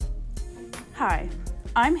Hi,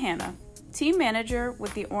 I'm Hannah, Team Manager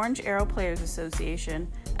with the Orange Arrow Players Association,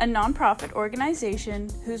 a nonprofit organization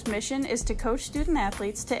whose mission is to coach student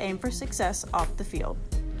athletes to aim for success off the field.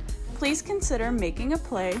 Please consider making a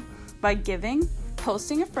play by giving,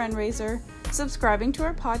 posting a friend-raiser, subscribing to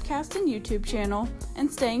our podcast and YouTube channel,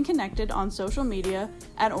 and staying connected on social media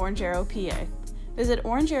at Orange Arrow PA. Visit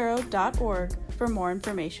orangearrow.org for more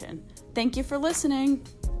information. Thank you for listening.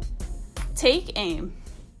 Take aim.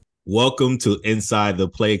 Welcome to Inside the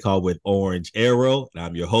Play Call with Orange Arrow. And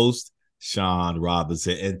I'm your host, Shawn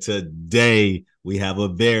Robinson. And today we have a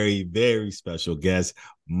very, very special guest,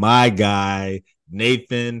 my guy,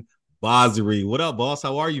 Nathan Bossory. What up, boss?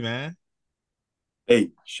 How are you, man?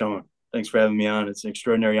 Hey, Shawn. Thanks for having me on. It's an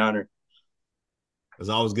extraordinary honor. It's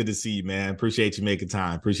always good to see you, man. Appreciate you making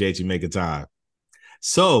time.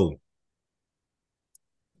 So,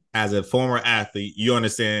 as a former athlete, you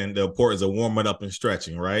understand the importance of warming up and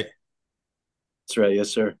stretching, right? That's right. Yes,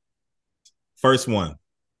 sir. First one.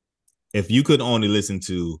 If you could only listen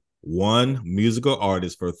to one musical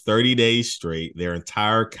artist for 30 days straight, their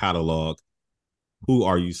entire catalog, who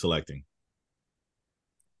are you selecting?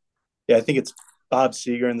 Yeah, I think it's Bob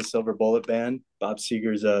Seger and the Silver Bullet Band. Bob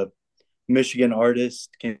Seger's a Michigan artist,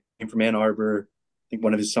 came from Ann Arbor. I think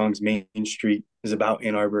one of his songs, Main Street, is about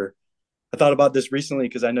Ann Arbor. I thought about this recently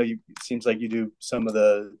because I know it seems like you do some of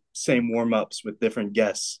the same warm-ups with different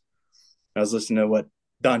guests. I was listening to what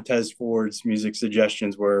Dantes Ford's music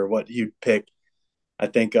suggestions were, what he'd pick. I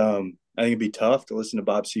think it'd be tough to listen to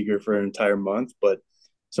Bob Seger for an entire month, but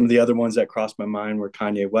some of the other ones that crossed my mind were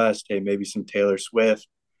Kanye West, hey, maybe some Taylor Swift.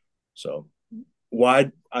 So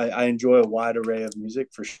I enjoy a wide array of music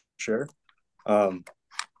for sure.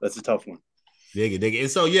 That's a tough one. Dig it.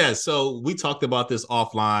 And so we talked about this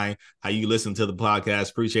offline, how you listen to the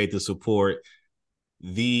podcast. Appreciate the support.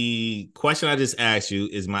 The question I just asked you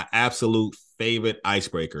is my absolute favorite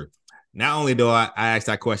icebreaker. Not only do I ask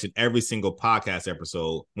that question every single podcast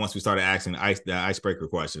episode once we started asking the icebreaker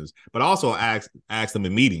questions, but also ask them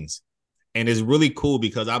in meetings. And it's really cool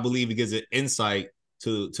because I believe it gives an insight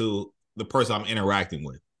to the person I'm interacting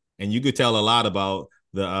with. And you could tell a lot about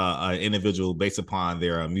the individual based upon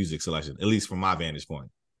their music selection, at least from my vantage point.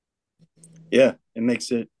 Yeah, it makes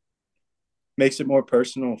it more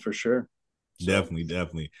personal for sure. So.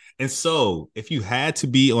 Definitely. And so if you had to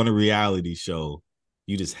be on a reality show,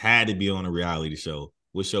 you just had to be on a reality show,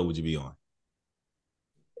 what show would you be on?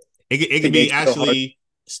 It could be actually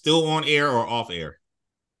still on air or off air.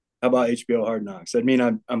 How about HBO Hard Knocks? I mean,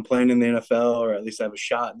 I'm playing in the NFL, or at least I have a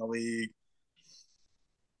shot in the league.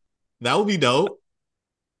 That would be dope.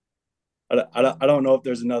 I don't know if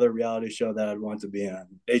there's another reality show that I'd want to be on.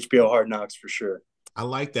 HBO Hard Knocks for sure. I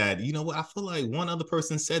like that. You know what? I feel like one other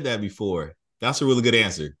person said that before. That's a really good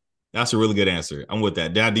answer. I'm with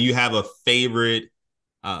that. Now, do you have a favorite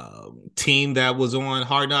team that was on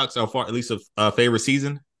Hard Knocks, or at least a favorite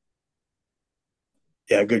season?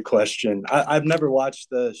 Yeah, good question. I've never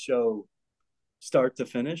watched the show start to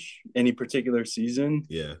finish, any particular season.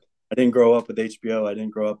 Yeah. I didn't grow up with HBO. I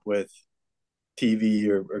didn't grow up with TV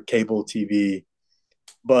or cable TV,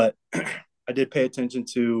 but I did pay attention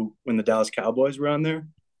to when the Dallas Cowboys were on there.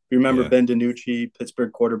 You remember Ben DiNucci,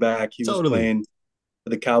 Pittsburgh quarterback? He was playing for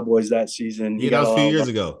the Cowboys that season. He got a few years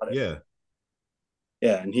ago.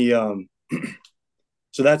 Yeah, and he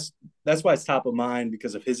so that's why it's top of mind,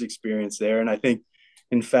 because of his experience there. And I think,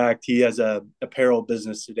 in fact, he has a apparel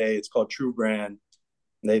business today. It's called True Brand.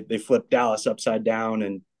 They flipped Dallas upside down,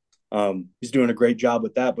 and he's doing a great job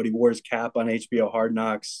with that. But he wore his cap on HBO Hard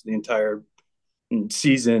Knocks the entire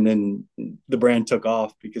season, and the brand took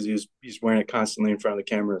off because he's wearing it constantly in front of the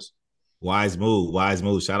cameras. Wise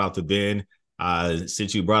move. Shout out to Ben.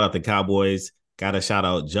 Since you brought up the Cowboys, got to shout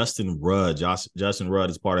out Justin Rudd. Justin Rudd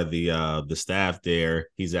is part of the staff there.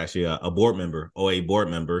 He's actually a board member, OA board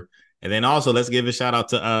member. And then also let's give a shout out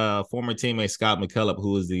to former teammate Scott McKillop,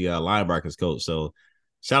 who is the linebackers coach. So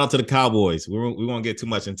shout out to the Cowboys. We won't get too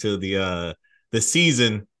much into the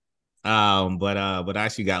season, but I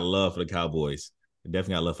actually got love for the Cowboys.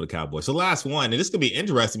 Definitely got love for the Cowboys. So last one, and this could be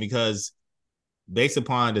interesting because based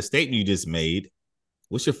upon the statement you just made,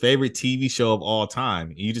 what's your favorite TV show of all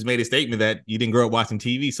time? You just made a statement that you didn't grow up watching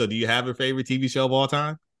TV. So do you have a favorite TV show of all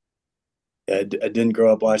time? Yeah, I didn't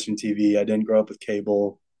grow up watching TV. I didn't grow up with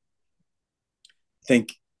cable. I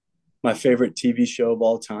think my favorite TV show of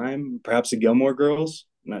all time, perhaps the Gilmore Girls.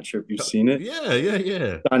 I'm not sure if you've seen it. Yeah.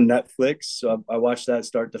 It's on Netflix. So I watched that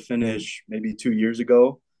start to finish maybe 2 years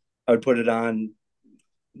ago. I would put it on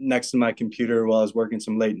next to my computer while I was working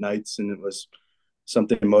some late nights, and it was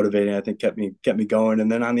something motivating. I think kept me going. And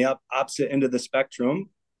then on the opposite end of the spectrum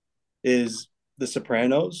is The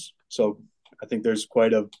Sopranos. So I think there's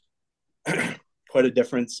quite a quite a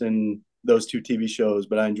difference in those two TV shows,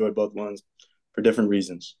 but I enjoy both ones for different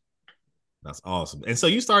reasons. That's awesome. And so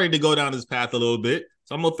you started to go down this path a little bit.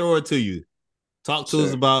 So I'm gonna throw it to you. Talk to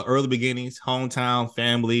us about early beginnings, hometown,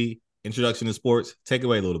 family, introduction to sports. Take it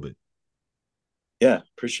away a little bit. Yeah,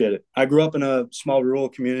 appreciate it. I grew up in a small rural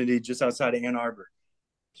community just outside of Ann Arbor.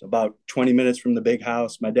 So about 20 minutes from the big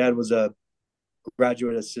house. My dad was a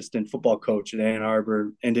graduate assistant football coach at Ann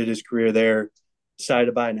Arbor, ended his career there, decided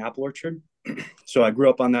to buy an apple orchard. So I grew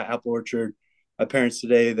up on that apple orchard. My parents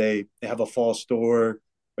today, they have a fall store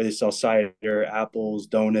where they sell cider, apples,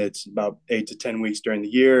 donuts about 8 to 10 weeks during the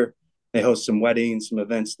year. They host some weddings, some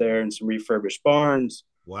events there, and some refurbished barns.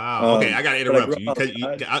 Wow. Okay, I gotta interrupt you because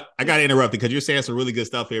I gotta interrupt you because you're saying some really good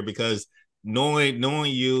stuff here. Because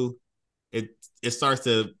knowing you, it starts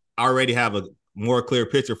to already have a more clear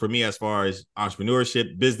picture for me as far as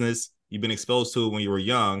entrepreneurship, business. You've been exposed to it when you were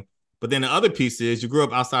young, but then the other piece is you grew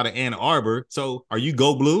up outside of Ann Arbor. So are you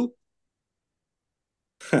Go Blue?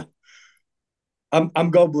 I'm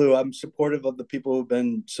Go Blue. I'm supportive of the people who've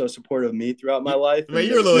been so supportive of me throughout my life. Man,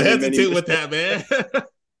 you're a little hesitant with that, man.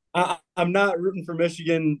 I'm not rooting for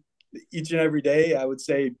Michigan each and every day. I would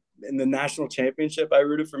say in the national championship, I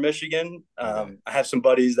rooted for Michigan. I have some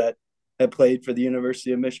buddies that played for the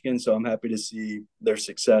University of Michigan, so I'm happy to see their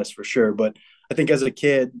success for sure. But I think as a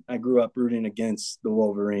kid, I grew up rooting against the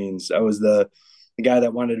Wolverines. I was the guy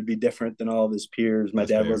that wanted to be different than all of his peers. My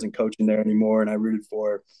dad wasn't coaching there anymore, and I rooted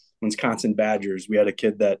for Wisconsin Badgers. We had a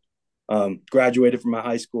kid that graduated from my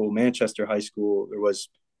high school, Manchester High School. There was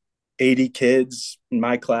 80 kids in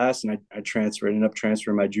my class, and I ended up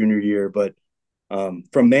transferring my junior year. But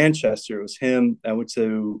from Manchester, it was him. I went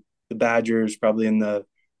to the Badgers probably in the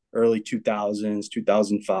early 2000s,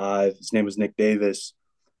 2005. His name was Nick Davis.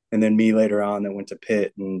 And then me later on that went to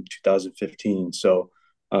Pitt in 2015. So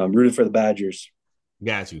rooted for the Badgers.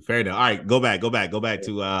 Got you. Fair enough. All right, go back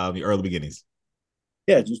to the early beginnings.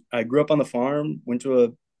 Yeah, I grew up on the farm, went to a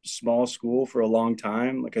small school for a long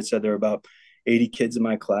time. Like I said, there were about 80 kids in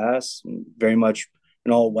my class, very much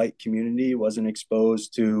an all-white community, wasn't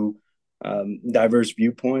exposed to diverse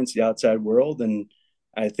viewpoints, the outside world. And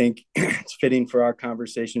I think it's fitting for our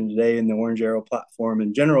conversation today in the Orange Arrow platform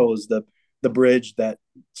in general is the bridge that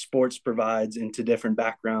sports provides into different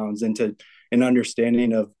backgrounds, into an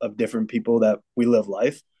understanding of different people that we live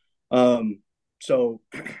life. So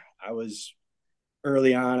I was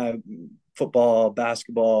early on, football,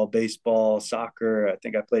 basketball, baseball, soccer. I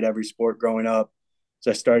think I played every sport growing up.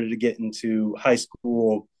 So I started to get into high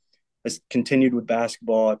school. I continued with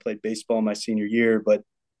basketball. I played baseball my senior year, but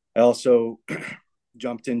I also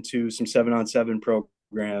jumped into some 7-on-7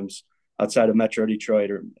 programs outside of Metro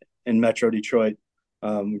Detroit or in Metro Detroit.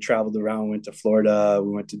 We traveled around, went to Florida,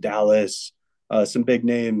 we went to Dallas, some big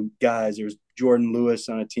name guys. There was Jordan Lewis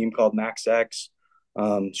on a team called Max X.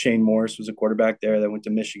 Shane Morris was a quarterback there that went to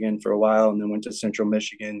Michigan for a while and then went to Central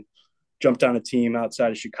Michigan. Jumped on a team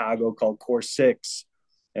outside of Chicago called Core 6.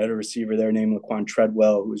 I had a receiver there named Laquan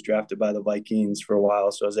Treadwell, who was drafted by the Vikings for a while,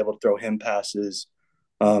 so I was able to throw him passes.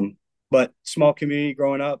 But small community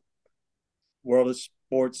growing up, world of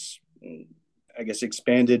sports, I guess,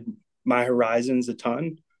 expanded my horizons a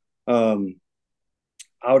ton.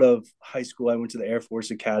 Out of high school, I went to the Air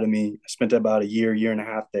Force Academy. I spent about a year and a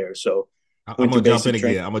half there. So I'm gonna jump in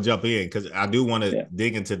again. I'm gonna jump in because I do want to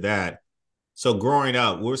dig into that. So growing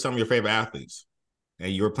up, what were some of your favorite athletes?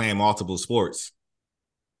 And you were playing multiple sports.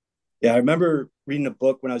 Yeah, I remember reading a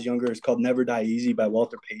book when I was younger. It's called Never Die Easy by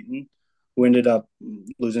Walter Payton, who ended up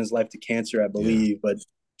losing his life to cancer, I believe. Yeah. But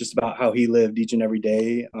just about how he lived each and every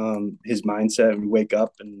day, his mindset when he wake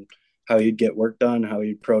up and how he'd get work done, how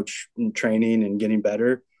he'd approach training and getting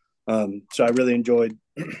better. So I really enjoyed,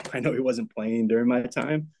 I know he wasn't playing during my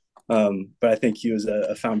time, but I think he was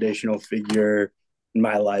a foundational figure in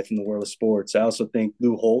my life in the world of sports. I also think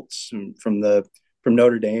Lou Holtz from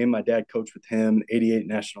Notre Dame. My dad coached with him, 88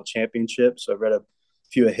 national championships. So I've read a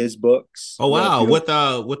few of his books. Oh, wow. With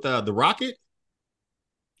the Rocket?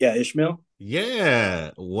 Yeah, Ishmael.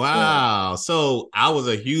 Yeah. Wow. Yeah. So I was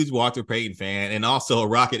a huge Walter Payton fan and also a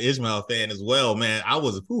Rocket Ishmael fan as well, man. I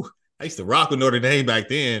used to rock with Notre Dame back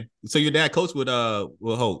then. So your dad coached with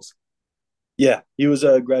Holtz? Yeah, he was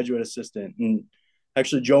a graduate assistant. And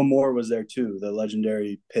actually Joe Moore was there too, the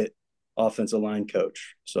legendary Pitt offensive line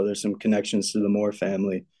coach. So there's some connections to the Moore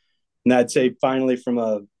family. And I'd say finally from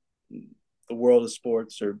the world of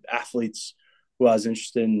sports or athletes who I was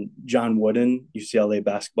interested in, John Wooden, UCLA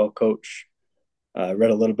basketball coach. I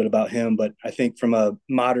read a little bit about him, but I think from a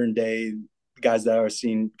modern day, guys that I was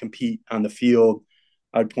seeing compete on the field,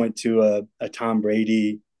 I'd point to a Tom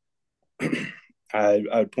Brady. I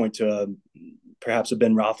would point to perhaps a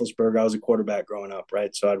Ben Roethlisberger. I was a quarterback growing up,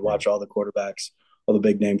 right? So I'd watch all the quarterbacks, all the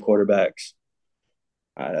big name quarterbacks.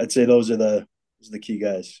 I'd say those are the key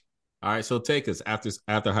guys. All right, so take us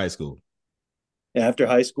after high school. Yeah, after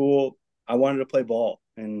high school, I wanted to play ball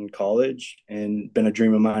in college and been a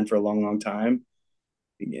dream of mine for a long, long time.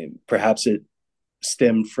 Perhaps it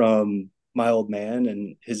stemmed from my old man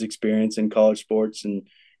and his experience in college sports, and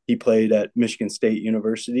he played at Michigan State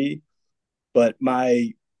University. But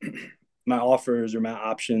my offers or my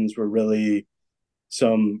options were really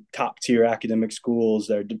some top tier academic schools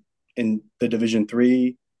that are in the Division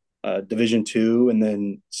III, Division II, and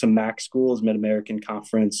then some MAC schools, Mid American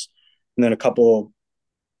Conference, and then a couple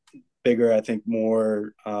bigger, I think,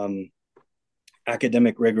 more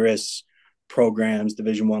academic rigorous programs,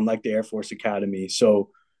 Division I, like the Air Force Academy. So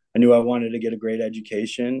I knew I wanted to get a great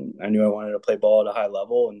education. I knew I wanted to play ball at a high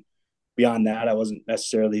level. And beyond that, I wasn't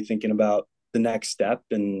necessarily thinking about the next step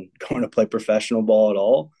and going to play professional ball at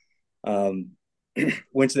all.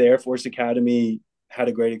 Went to the Air Force Academy, had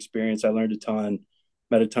a great experience. I learned a ton,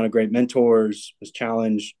 met a ton of great mentors, was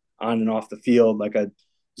challenged on and off the field like I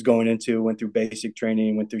was going into, went through basic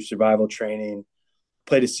training, went through survival training,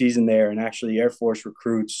 played a season there. And actually, Air Force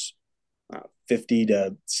recruits 50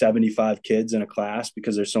 to 75 kids in a class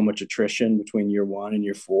because there's so much attrition between year 1 and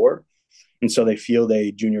year 4. And so they field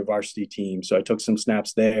a junior varsity team. So I took some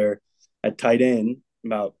snaps there at tight end.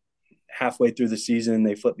 About halfway through the season,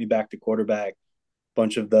 they flipped me back to quarterback. A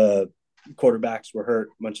bunch of the quarterbacks were hurt.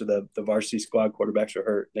 A bunch of the varsity squad quarterbacks were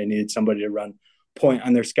hurt. They needed somebody to run point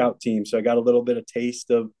on their scout team. So I got a little bit of taste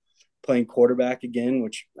of playing quarterback again,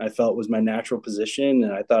 which I felt was my natural position.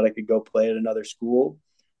 And I thought I could go play at another school.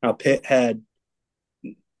 Now, Pitt had,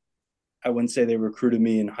 I wouldn't say they recruited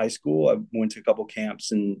me in high school. I went to a couple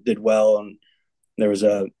camps and did well. And there was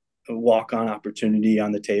a walk-on opportunity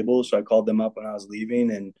on the table. So I called them up when I was leaving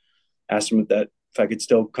and asked them if I could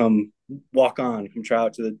still come walk on, come try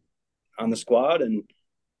out on the squad. And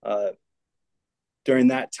during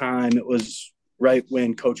that time, it was right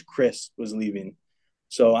when Coach Chris was leaving.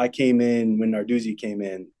 So I came in when Narduzzi came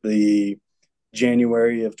in, the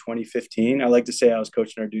January of 2015. I like to say I was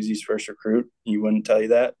Coach Narduzzi's first recruit. He wouldn't tell you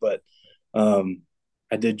that, but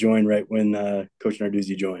I did join right when Coach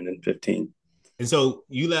Narduzzi joined in 15. And so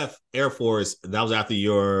you left Air Force. That was after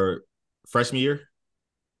your freshman year?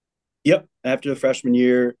 Yep. After the freshman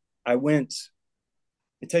year, I went.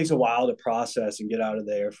 It takes a while to process and get out of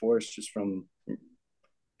the Air Force just from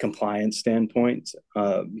compliance standpoint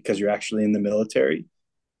because you're actually in the military.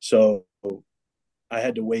 So I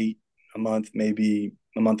had to wait a month, maybe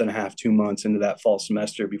a month and a half, 2 months into that fall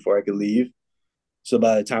semester before I could leave. So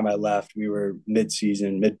by the time I left, we were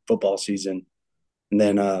mid-football season, and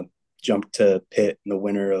then jumped to Pitt in the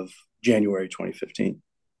winter of January 2015.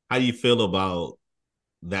 How do you feel about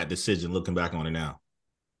that decision looking back on it now?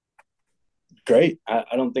 Great.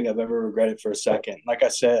 I don't think I've ever regretted for a second. Like I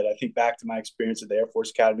said, I think back to my experience at the Air Force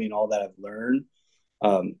Academy and all that I've learned,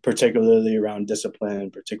 particularly around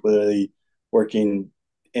discipline, particularly working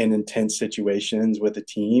in intense situations with a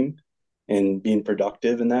team and being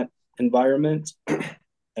productive in that environment.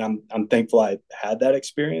 And I'm thankful I had that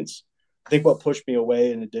experience. I think what pushed me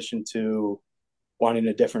away, in addition to wanting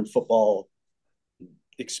a different football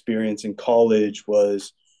experience in college,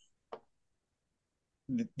 was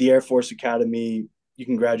the Air Force Academy. You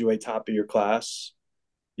can graduate top of your class.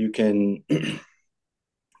 You can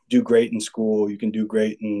do great in school. You can do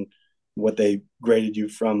great in what they graded you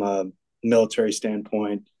from a military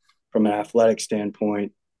standpoint, from an athletic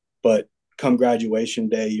standpoint. But come graduation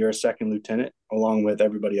day, you're a second lieutenant along with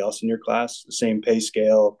everybody else in your class, the same pay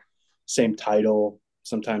scale, same title,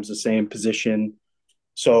 sometimes the same position.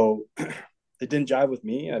 So it didn't jive with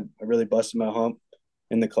me. I really busted my hump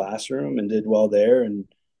in the classroom and did well there. And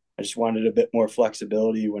I just wanted a bit more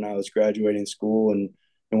flexibility when I was graduating school and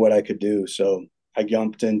what I could do. So I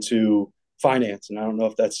jumped into finance, and I don't know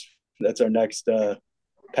if that's our next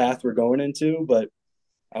path we're going into, but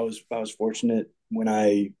I was fortunate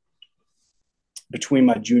when between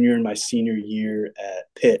my junior and my senior year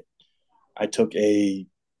at Pitt, I took an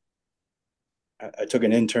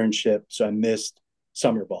internship. So I missed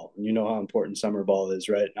summer ball. And you know how important summer ball is,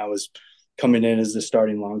 right? And I was coming in as the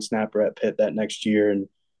starting long snapper at Pitt that next year. And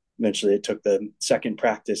eventually it took the second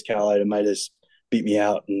practice. Calidemitis beat me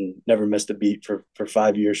out and never missed a beat for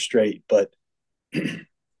 5 years straight. But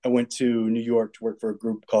I went to New York to work for a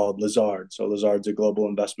group called Lazard. So Lazard's a global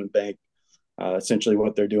investment bank. Essentially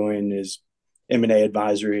what they're doing is M&A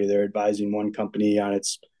advisory. They're advising one company on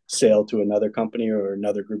its sale to another company or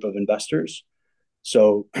another group of investors.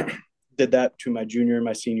 So did that to my junior and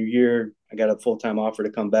my senior year. I got a full-time offer to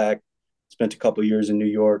come back, spent a couple of years in New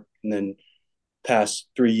York, and then past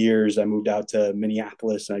 3 years, I moved out to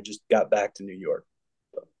Minneapolis, and I just got back to New York.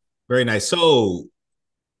 Very nice. So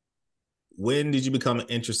when did you become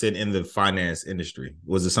interested in the finance industry?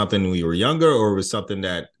 Was it something when you were younger, or was it something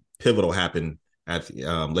that pivotal happened at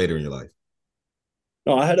later in your life?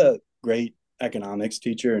 No, I had a great economics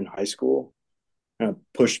teacher in high school. Kind of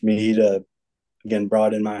pushed me to, again,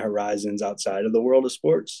 broaden my horizons outside of the world of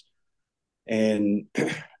sports. And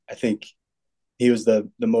I think he was the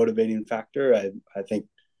motivating factor. I think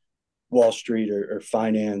Wall Street or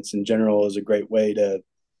finance in general is a great way to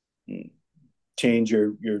change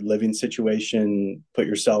your living situation, put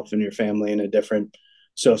yourself and your family in a different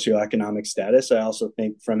socioeconomic status. I also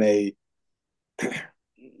think from a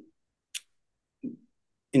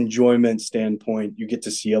enjoyment standpoint, you get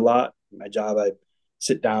to see a lot. My job, I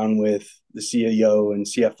sit down with the CEO and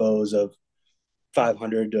CFOs of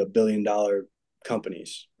 500 to $1 billion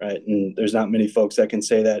companies, right? And there's not many folks that can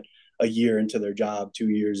say that a year into their job, 2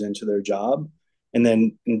 years into their job. And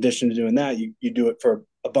then in addition to doing that, you do it for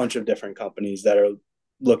a bunch of different companies that are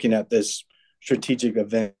looking at this strategic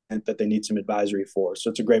event that they need some advisory for. So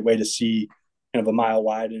it's a great way to see kind of a mile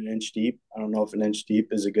wide and an inch deep. I don't know if an inch deep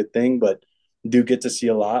is a good thing, but you do get to see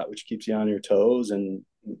a lot, which keeps you on your toes and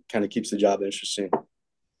kind of keeps the job interesting.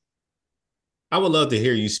 I would love to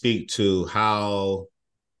hear you speak to how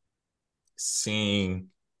seeing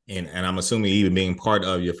and I'm assuming even being part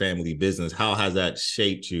of your family business, how has that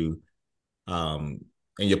shaped you in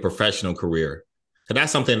your professional career? Because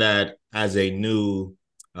that's something that, as a new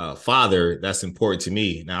father, that's important to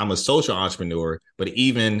me. Now, I'm a social entrepreneur, but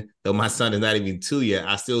even though my son is not even 2 yet,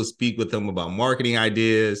 I still speak with him about marketing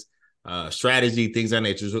ideas, strategy, things of that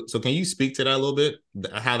nature. So can you speak to that a little bit,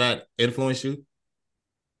 how that influenced you?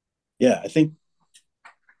 Yeah, I think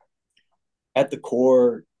at the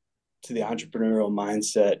core to the entrepreneurial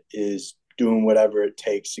mindset is doing whatever it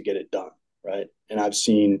takes to get it done, right? And I've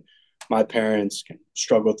seen my parents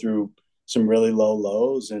struggle through some really low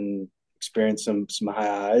lows and experience some high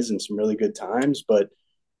highs and some really good times, but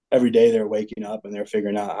every day they're waking up and they're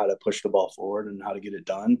figuring out how to push the ball forward and how to get it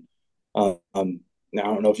done. Now, I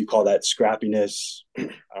don't know if you call that scrappiness. I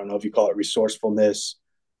don't know if you call it resourcefulness,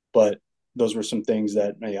 but those were some things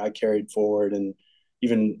that I carried forward. And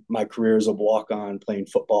even my career as a walk-on playing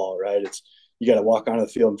football, right? It's you got to walk onto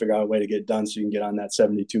the field and figure out a way to get it done so you can get on that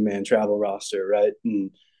 72-man travel roster, right? And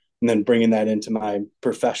then bringing that into my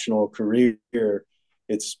professional career,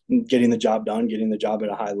 it's getting the job done, getting the job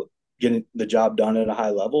done at a high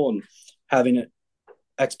level, and having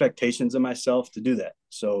expectations of myself to do that.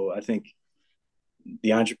 So I think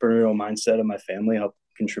the entrepreneurial mindset of my family helped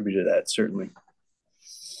contribute to that, certainly.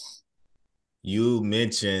 You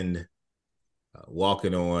mentioned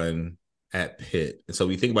walking on at Pitt. And so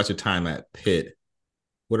when you think about your time at Pitt,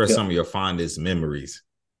 what are some of your fondest memories?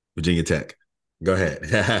 Virginia Tech. Go ahead.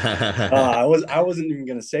 I wasn't even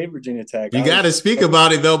going to say Virginia Tech. You got to speak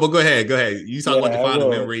about it though, but go ahead. Go ahead. You talk about your fondest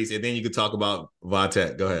memories, and then you can talk about Va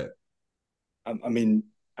Tech. Go ahead. I mean,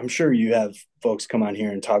 I'm sure you have folks come on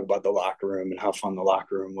here and talk about the locker room and how fun the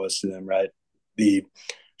locker room was to them, right?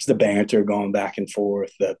 Just the banter going back and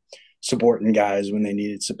forth, the supporting guys when they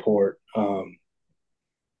needed support.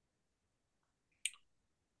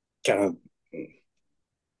 Kind of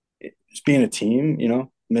just being a team,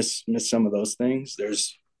 miss some of those things.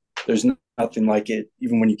 There's nothing like it,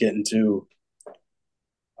 even when you get into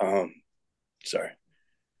sorry,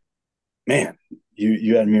 man,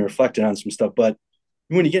 you had me reflecting on some stuff, but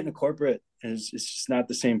when you get into corporate, it's just not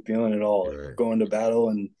the same feeling at all. Right. Going to battle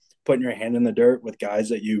and putting your hand in the dirt with guys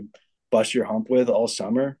that you bust your hump with all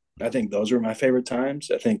summer. I think those were my favorite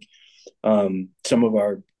times. I think some of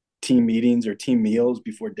our team meetings or team meals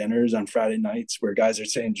before dinners on Friday nights where guys are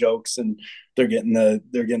saying jokes and they're getting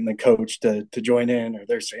the coach to join in, or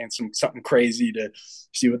they're saying something crazy to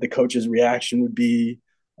see what the coach's reaction would be.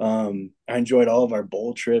 I enjoyed all of our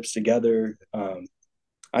bowl trips together.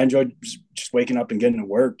 I enjoyed just waking up and getting to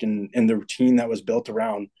work and the routine that was built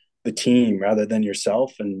around the team rather than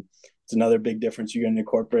yourself. And it's another big difference you get into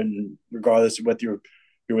corporate, and regardless of whether you're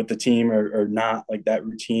with the team or not, like that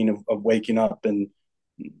routine of waking up and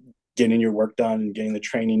getting your work done and getting the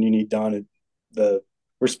training you need done, the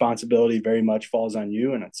responsibility very much falls on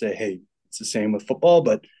you. And I'd say, hey, it's the same with football,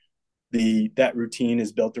 but that routine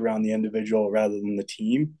is built around the individual rather than the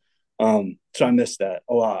team. So I miss that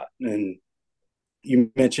a lot. And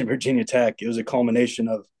you mentioned Virginia Tech. It was a culmination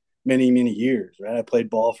of many, many years, right? I played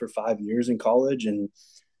ball for 5 years in college, and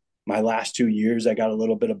my last 2 years, I got a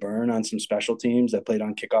little bit of burn on some special teams. I played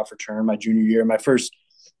on kickoff return my junior year. My first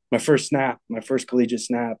collegiate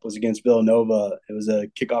snap was against Villanova. It was a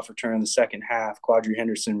kickoff return in the second half. Quadri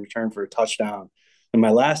Henderson returned for a touchdown. And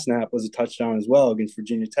my last snap was a touchdown as well against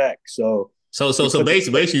Virginia Tech. So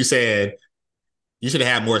basically you said you should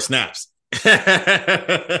have had more snaps. Yeah,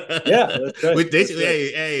 that's right.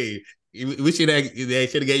 We should have. They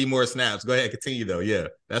should have gave you more snaps. Go ahead, continue though. Yeah,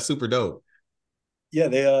 that's super dope. Yeah,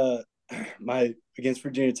 they my against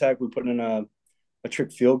Virginia Tech, we put in a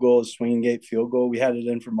trick field goal, a swinging gate field goal. We had it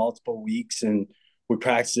in for multiple weeks, and we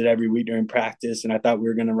practiced it every week during practice. And I thought we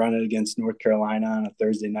were going to run it against North Carolina on a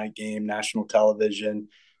Thursday night game, national television.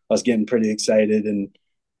 I was getting pretty excited, and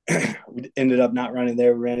we ended up not running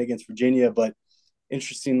there. We ran against Virginia, but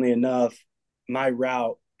interestingly enough, my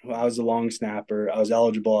route, I was a long snapper. I was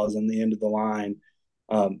eligible. I was on the end of the line.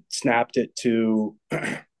 Snapped it to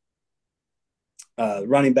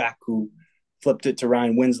running back who flipped it to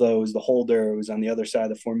Ryan Winslow, who was the holder, who was on the other side of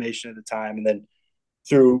the formation at the time, and then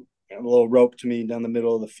threw a little rope to me down the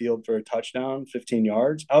middle of the field for a touchdown, 15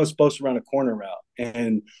 yards. I was supposed to run a corner route.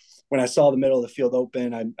 And when I saw the middle of the field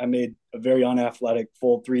open, I made a very unathletic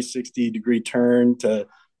full 360-degree turn to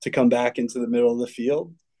come back into the middle of the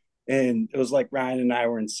field. And it was like Ryan and I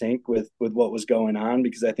were in sync with what was going on,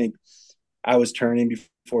 because I think I was turning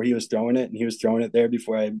before he was throwing it, and he was throwing it there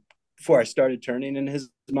before I started turning in his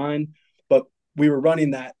mind. But we were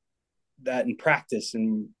running that in practice,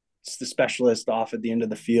 and it's the specialist off at the end of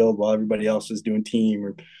the field while everybody else was doing team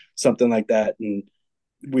or something like that. And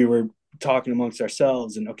we were talking amongst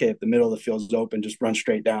ourselves, and okay, if the middle of the field is open, just run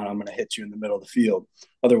straight down. I'm going to hit you in the middle of the field.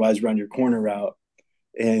 Otherwise, run your corner route.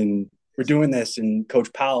 And we're doing this, and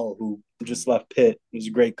Coach Powell, who just left Pitt, was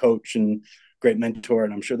a great coach and great mentor.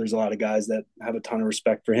 And I'm sure there's a lot of guys that have a ton of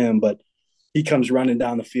respect for him, but he comes running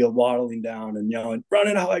down the field, waddling down and yelling,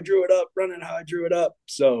 running how I drew it up, running how I drew it up.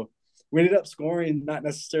 So we ended up scoring, not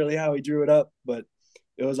necessarily how he drew it up, but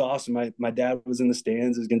it was awesome. My dad was in the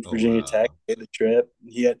stands against Virginia Tech, made the trip.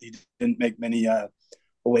 He didn't make many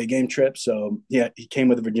away game trips, so he came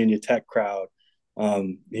with the Virginia Tech crowd.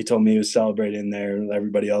 He told me he was celebrating there, and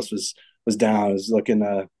everybody else was down. It was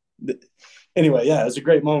looking. Anyway, yeah, it was a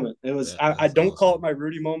great moment. It was. I don't awesome. Call it my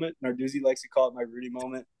Rudy moment. Narduzzi likes to call it my Rudy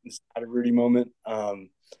moment. It's not a Rudy moment. I'm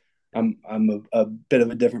a bit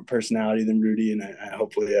of a different personality than Rudy, and I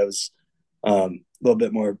hopefully I was a little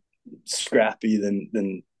bit more scrappy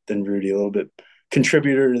than Rudy, a little bit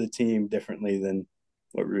contributor to the team differently than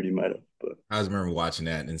what Rudy might have. But I just remember watching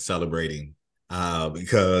that and celebrating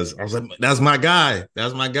because I was like, that's my guy.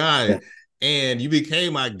 That's my guy. Yeah. And you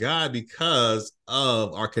became my guy because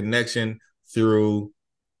of our connection through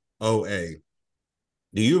OA.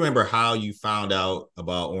 Do you remember how you found out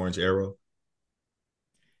about Orange Arrow?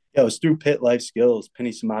 Yeah, it was through Pitt Life Skills.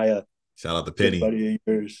 Penny Samaya. Shout out to Penny. Buddy of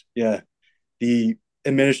yours. Yeah. The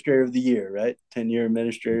administrator of the year, right? 10-year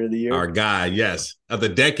administrator of the year. Our guy, yes. Of the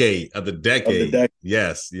decade.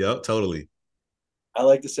 Yes. Yep, totally. I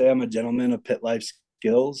like to say I'm a gentleman of Pitt Life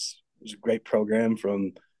Skills. It was a great program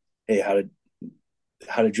from, hey, how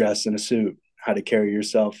to dress in a suit, how to carry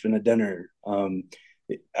yourself in a dinner.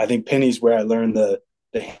 I think Penny's where I learned the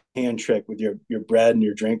hand trick with your bread and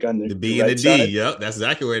your drink on the B and the D. Side. Yep, that's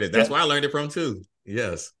exactly where it is. That's where I learned it from too.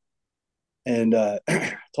 Yes. And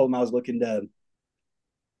told him I was looking to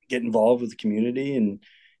get involved with the community, and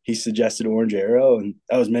he suggested Orange Arrow, and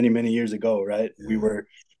that was many, many years ago, right? Yeah. We were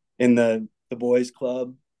in the boys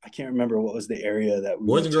club. I can't remember what was the area that we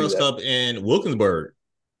Boys and Girls Club in Wilkinsburg.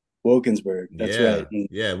 That's right.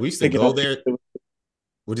 And we used to go there.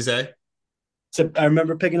 What'd you say? So I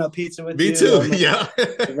remember picking up pizza with you. Me too. Yeah.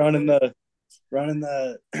 running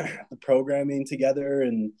the programming together,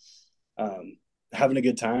 and having a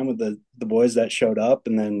good time with the boys that showed up,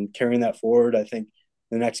 and then carrying that forward. I think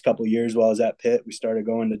the next couple of years while I was at Pitt, we started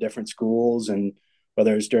going to different schools, and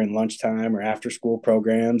whether it's during lunchtime or after school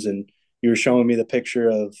programs. And you were showing me the picture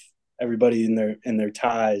of everybody in their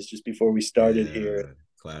ties just before we started here.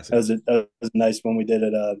 Classic. That was a nice one we did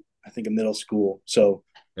at I think a middle school. So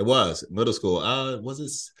it was middle school. Was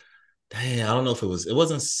it? Dang, I don't know if it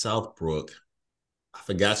wasn't Southbrook. I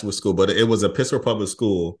forgot what school, but it was a Pittsburgh public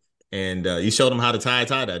school, and you showed them how to tie a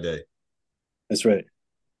tie that day. That's right.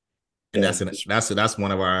 And that's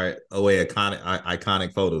one of our OA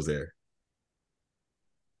iconic photos there.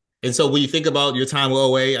 And so when you think about your time with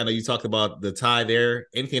OA, I know you talked about the tie there.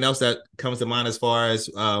 Anything else that comes to mind as far as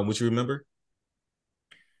what you remember?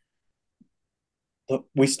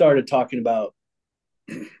 We started talking about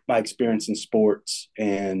my experience in sports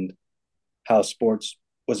and how sports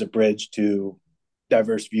was a bridge to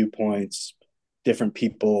diverse viewpoints, different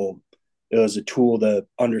people. It was a tool to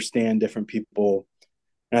understand different people.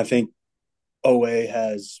 And I think OA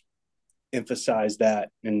has emphasized that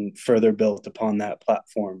and further built upon that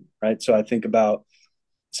platform, right? So I think about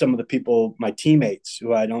some of the people, my teammates,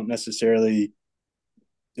 who I don't necessarily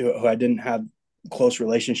who I didn't have close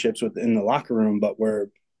relationships with in the locker room, but were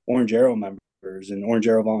Orange Arrow members and Orange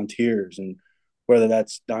Arrow volunteers, and whether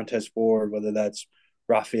that's Dantes Ford, whether that's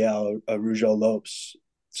Rafael Rougeau Lopes.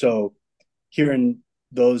 So hearing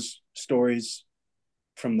those stories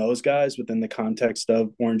from those guys within the context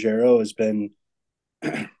of Orange Arrow has been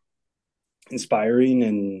inspiring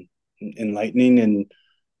and enlightening, and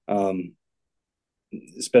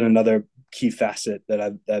it's been another key facet that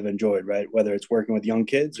I've enjoyed, right? Whether it's working with young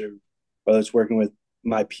kids or whether it's working with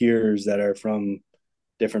my peers that are from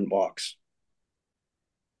different walks.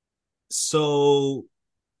 So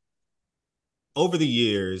over the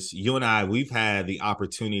years, you and I, we've had the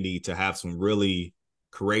opportunity to have some really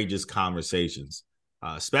courageous conversations,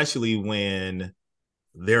 especially when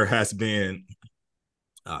there has been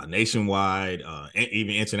nationwide,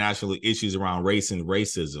 even international issues around race and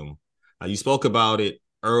racism. You spoke about it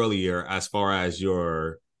earlier as far as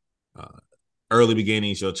your early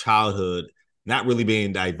beginnings, your childhood, not really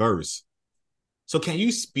being diverse. So can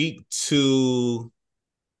you speak to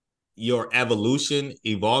your evolution,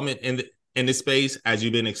 evolvement in this space as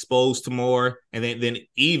you've been exposed to more, and then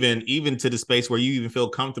even to the space where you even feel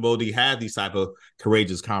comfortable to have these type of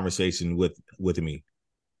courageous conversation with me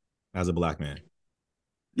as a Black man?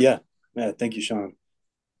 Yeah. Thank you, Shawn.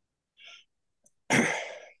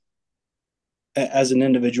 As an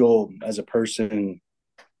individual, as a person,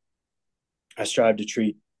 I strive to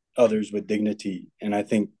treat others with dignity. And I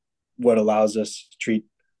think what allows us to treat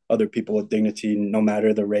other people with dignity, no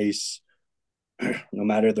matter the race, no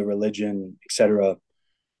matter the religion, etc.,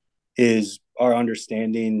 is our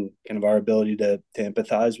understanding, kind of our ability to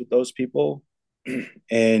empathize with those people.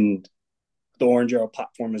 And the Orange Arrow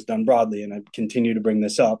platform has done broadly, and I continue to bring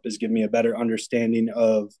this up, is give me a better understanding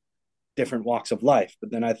of different walks of life.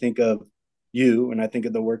 But then I think of you, and I think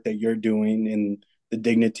of the work that you're doing and the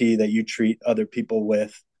dignity that you treat other people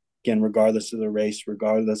with, again, regardless of the race,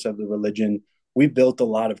 regardless of the religion. We built a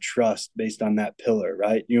lot of trust based on that pillar,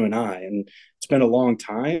 right? You and I, and it's been a long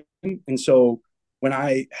time. And so when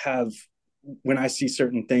I see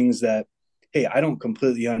certain things that, hey, I don't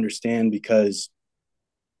completely understand because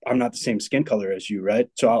I'm not the same skin color as you, right?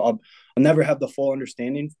 So I'll never have the full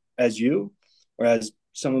understanding as you or as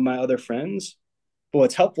some of my other friends. But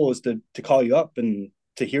what's helpful is to call you up and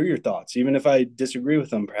to hear your thoughts, even if I disagree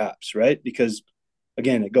with them, perhaps, right? Because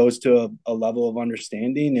again, it goes to a level of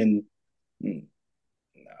understanding, and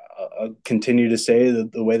I'll continue to say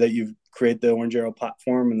that the way that you've created the Orange Arrow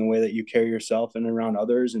platform and the way that you carry yourself in and around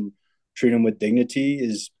others and treat them with dignity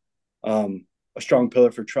is a strong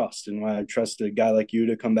pillar for trust, and why I trust a guy like you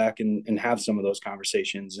to come back and have some of those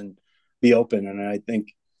conversations and be open. And I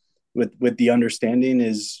think with the understanding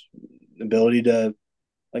is the ability to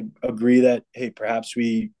like agree that, hey, perhaps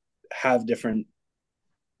we have different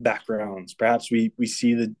backgrounds, perhaps we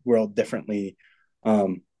see the world differently.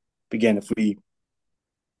 Again, if we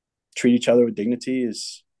treat each other with dignity,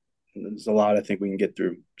 is there's a lot I think we can get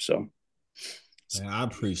through. So Man, I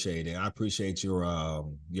appreciate it. I appreciate your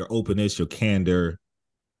openness, your candor,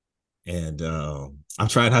 and I'm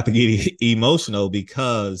trying not to get emotional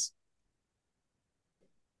because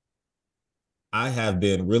I have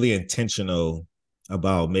been really intentional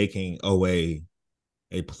about making OA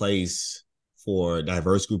a place for a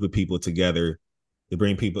diverse group of people together, to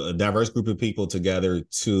bring a diverse group of people together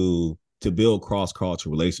to build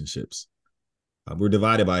cross-cultural relationships. We're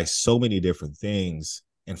divided by so many different things,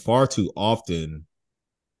 and far too often,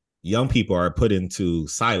 young people are put into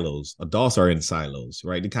silos. Adults are in silos,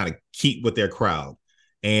 right? To kind of keep with their crowd.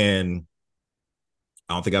 And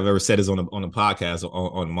I don't think I've ever said this on the podcast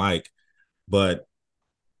or on mic, but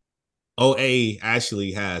OA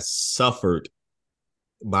actually has suffered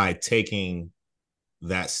by taking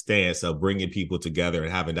that stance of bringing people together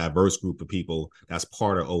and having a diverse group of people that's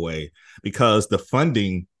part of OA, because the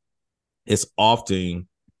funding is often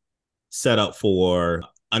set up for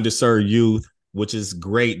underserved youth, which is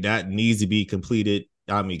great. That needs to be completely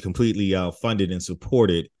funded and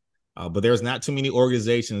supported. But there's not too many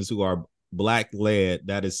organizations who are Black led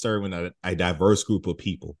that is serving a diverse group of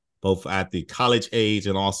people, both at the college age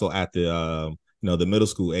and also at the the middle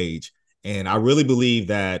school age. And I really believe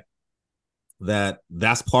that's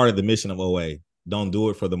part of the mission of OA. Don't do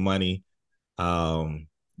it for the money.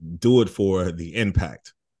 Do it for the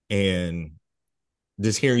impact. And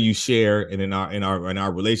just hearing you share, and in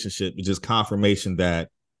our relationship, is just confirmation that,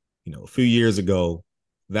 a few years ago,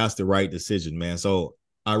 that's the right decision, man. So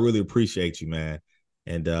I really appreciate you, man.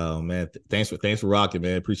 And man, thanks for rocking,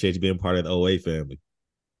 man. Appreciate you being part of the OA family.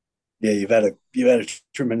 Yeah, you've had a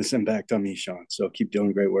tremendous impact on me, Shawn. So keep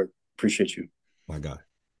doing great work. Appreciate you. My God.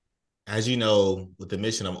 As you know, with the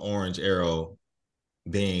mission of Orange Arrow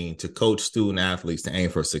being to coach student athletes to aim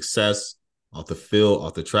for success off the field,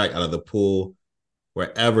 off the track, out of the pool,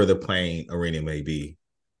 wherever the playing arena may be.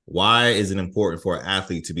 Why is it important for an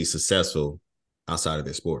athlete to be successful outside of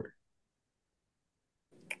their sport?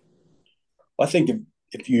 Well, I think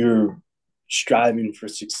if you're striving for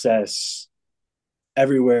success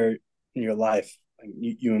everywhere in your life,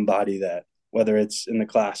 you embody that, whether it's in the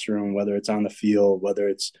classroom, whether it's on the field, whether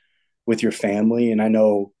it's with your family. And I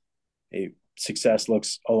know success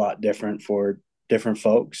looks a lot different for different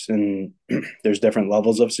folks, and there's different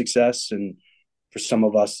levels of success. And for some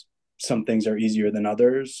of us, some things are easier than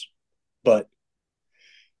others. But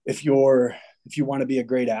if you want to be a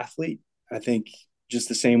great athlete, I think just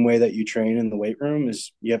the same way that you train in the weight room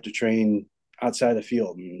is you have to train outside the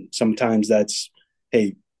field. And sometimes that's,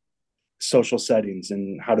 hey, social settings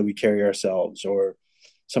and how do we carry ourselves, or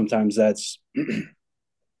sometimes that's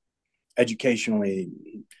educationally,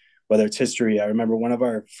 whether it's history. I remember one of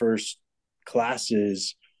our first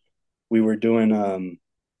classes, we were doing I'm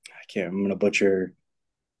going to butcher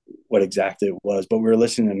what exactly it was, but we were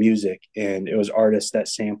listening to music, and it was artists that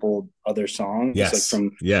sampled other songs, Yes.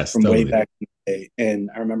 like from Totally. way back in the day. And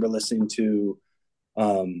I remember listening to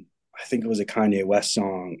I think it was a Kanye West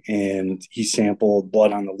song, and he sampled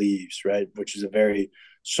Blood on the Leaves, right? Which is a very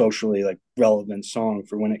socially like relevant song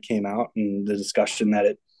for when it came out and the discussion that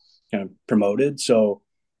it kind of promoted. So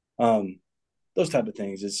those type of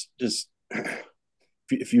things, it's just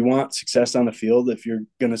if you want success on the field, if you're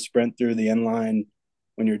going to sprint through the end line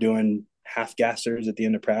when you're doing half gassers at the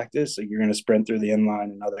end of practice, like you're going to sprint through the end line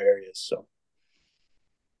in other areas. So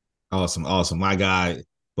awesome. My guy,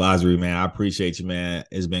 Bossory, man, I appreciate you, man.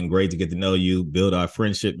 It's been great to get to know you, build our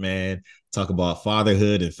friendship, man. Talk about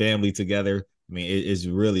fatherhood and family together. I mean, it's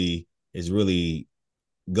really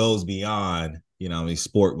goes beyond,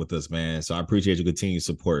 sport with us, man. So I appreciate your continued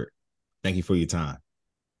support. Thank you for your time.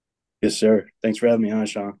 yes, sir. Thanks for having me on,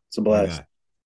 Shawn. It's a blast.